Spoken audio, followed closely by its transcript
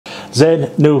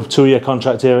Zain, new 2-year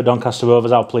contract here at Doncaster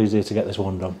Rovers. How pleased are you to get this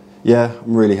one done? Yeah,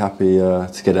 I'm really happy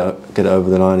to get it over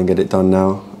the line and get it done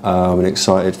now. And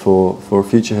excited for a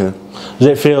future here. Does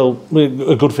it feel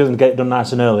a good feeling to get it done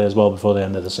nice and early as well before the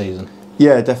end of the season?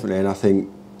 Yeah, definitely. And I think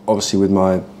obviously with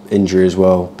my injury as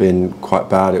well being quite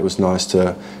bad, it was nice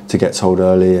to get told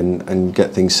early and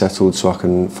get things settled so I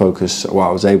can focus. Well,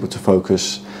 I was able to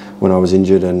focus when I was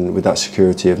injured, and with that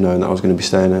security of knowing that I was going to be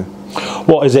staying there.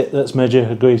 What is it that's made you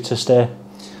agree to stay?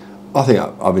 I think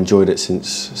I've enjoyed it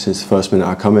since the first minute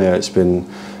I come here.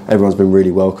 Everyone's been really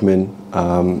welcoming.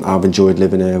 I've enjoyed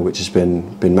living here, which has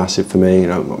been massive for me. You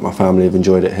know, my family have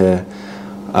enjoyed it here,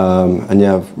 and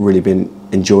yeah, I've really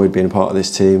enjoyed being a part of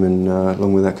this team, and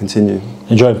along with that, continue.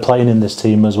 Enjoying playing in this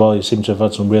team as well. You seem to have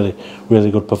had some really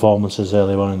good performances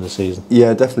early on in the season.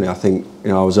 Yeah, definitely. I think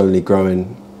I was only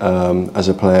growing as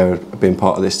a player, being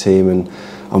part of this team, and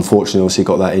unfortunately, obviously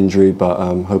got that injury, but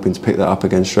I'm hoping to pick that up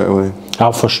again straight away.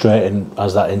 How frustrating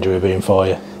has that injury been for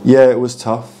you? Yeah, it was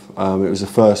tough. It was the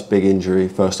first big injury,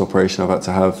 first operation I've had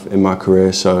to have in my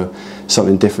career, so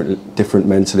something different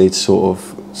mentally to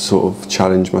sort of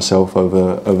challenge myself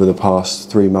over the past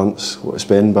 3 months, what it's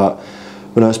been. But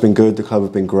no, it's been good. The club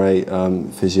have been great.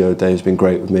 Physio Dave's been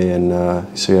great with me,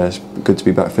 and so yeah, it's good to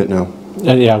be back fit now.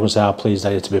 Yeah, I was going to say how pleased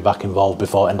are you to be back involved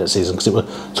before end of season, because it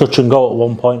was touch and go at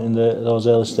one point in those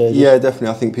early stages. Yeah, definitely.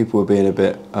 I think people were being a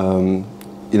bit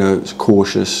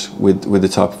cautious with the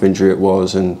type of injury it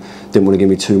was, and didn't want to give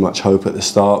me too much hope at the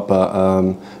start, but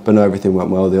no, everything went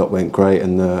well. The op went great,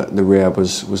 and the rehab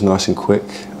was nice and quick,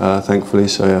 thankfully,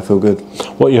 so yeah, I feel good.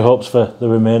 What are your hopes for the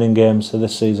remaining games of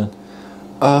this season?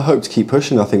 I hope to keep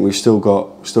pushing. I think we've still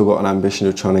got an ambition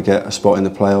of trying to get a spot in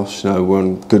the playoffs. We're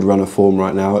on a good run of form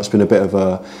right now. It's been a bit of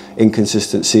a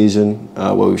inconsistent season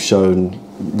where we've shown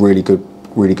really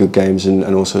good games and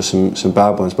also some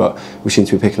bad ones, but we seem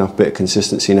to be picking up a bit of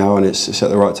consistency now, and it's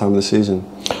at the right time of the season.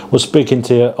 Well, speaking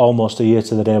to you almost a year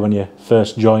to the day when you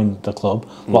first joined the club,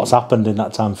 what's happened in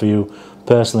that time for you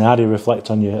personally? How do you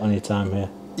reflect on your time here?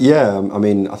 Yeah, I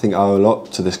mean, I think I owe a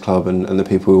lot to this club and the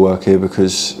people who work here,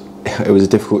 because it was a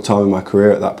difficult time in my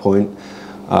career at that point.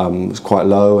 It was quite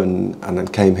low, and I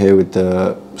came here with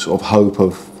the sort of hope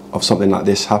of something like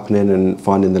this happening and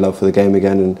finding the love for the game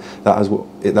again, and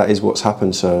that is what's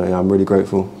happened, so yeah, I'm really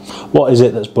grateful. What is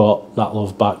it that's brought that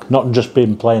love back? Not just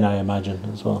being playing, I imagine,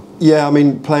 as well. Yeah, I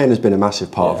mean, playing has been a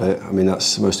massive part of it. I mean,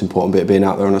 that's the most important bit, being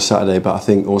out there on a Saturday, but I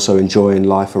think also enjoying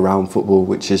life around football,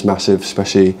 which is massive,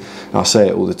 especially, I say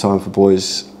it all the time, for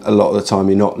boys. A lot of the time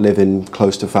you're not living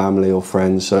close to family or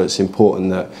friends, so it's important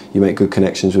that you make good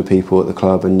connections with people at the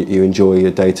club and you enjoy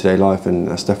your day-to-day life, and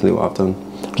that's definitely what I've done.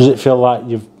 Does it feel like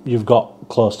you've got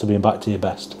close to being back to your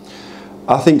best?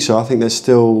 I think so. I think there's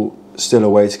still a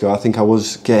way to go. I think I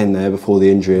was getting there before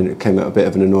the injury, and it came at a bit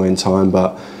of an annoying time,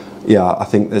 but yeah, I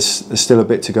think there's still a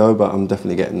bit to go, but I'm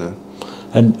definitely getting there.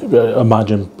 And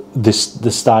imagine the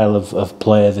style of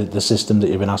play, the system that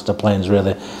you've been asked to play has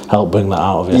really helped bring that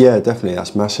out of you. Yeah, definitely,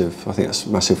 that's massive. I think that's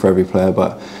massive for every player,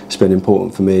 but it's been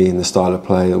important for me in the style of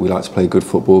play that we like to play good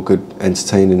football, good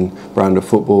entertaining brand of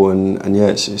football, and yeah,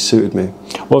 it's suited me.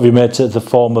 What have you made to the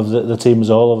form of the team as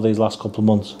a whole over these last couple of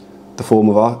months? The form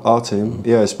of our team?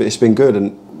 Yeah, it's been good,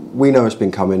 and we know it's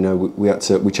been coming.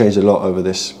 We changed a lot over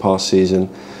this past season,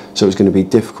 so it was going to be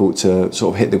difficult to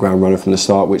sort of hit the ground running from the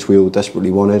start, which we all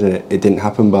desperately wanted, and it didn't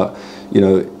happen. But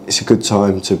it's a good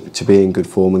time to be in good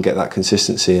form and get that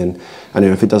consistency. And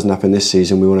if it doesn't happen this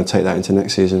season, we want to take that into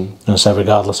next season. And so,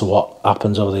 regardless of what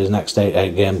happens over these next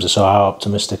eight games or so, how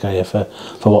optimistic are you for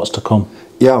what's to come?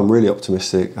 Yeah, I'm really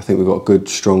optimistic. I think we've got a good,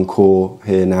 strong core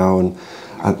here now, and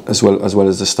as well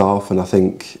as the staff, and I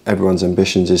think everyone's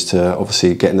ambitions is to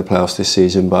obviously get in the playoffs this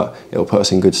season, but it'll put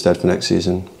us in good stead for next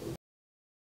season.